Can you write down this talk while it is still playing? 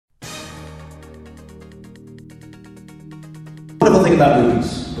wonderful thing about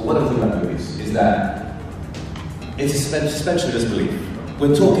movies, the wonderful thing about movies is that it's a suspension of disbelief.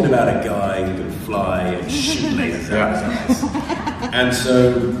 We're talking about a guy who can fly and shoot lasers out of his eyes. And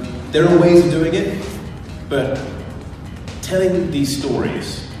so there are ways of doing it, but telling these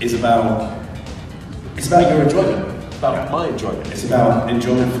stories is about your enjoyment, it's about my enjoyment, it's about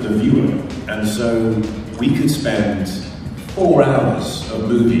enjoyment for the viewer. And so we could spend 4 hours of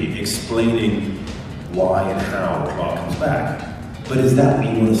movie explaining why and how Clark comes back. But is that what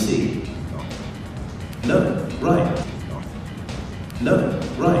you want to see? No, right. No,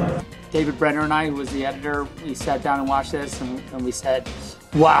 right. David Brenner and I, who was the editor, we sat down and watched this and we said,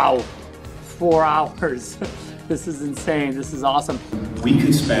 wow, 4 hours. This is insane, this is awesome. We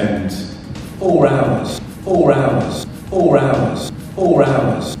could spend 4 hours, 4 hours, 4 hours, 4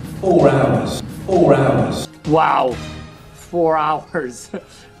 hours, 4 hours, 4 hours. Wow, 4 hours.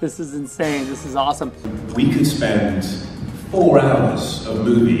 This is insane, this is awesome. We could spend 4 hours of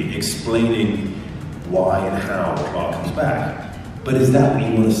movie explaining why and how Clark comes back. But is that what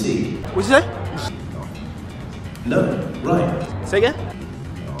you want to see? What'd you say? No, right. Say again?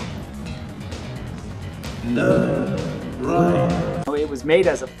 No, right. It was made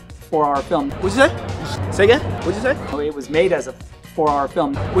as a 4-hour film. What'd you say? Say again? What'd you say? It was made as a 4-hour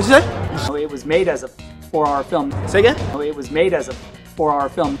film. What'd you say? It was made as a 4-hour film. Say again? It was made as a 4-hour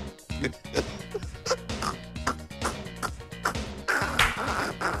film.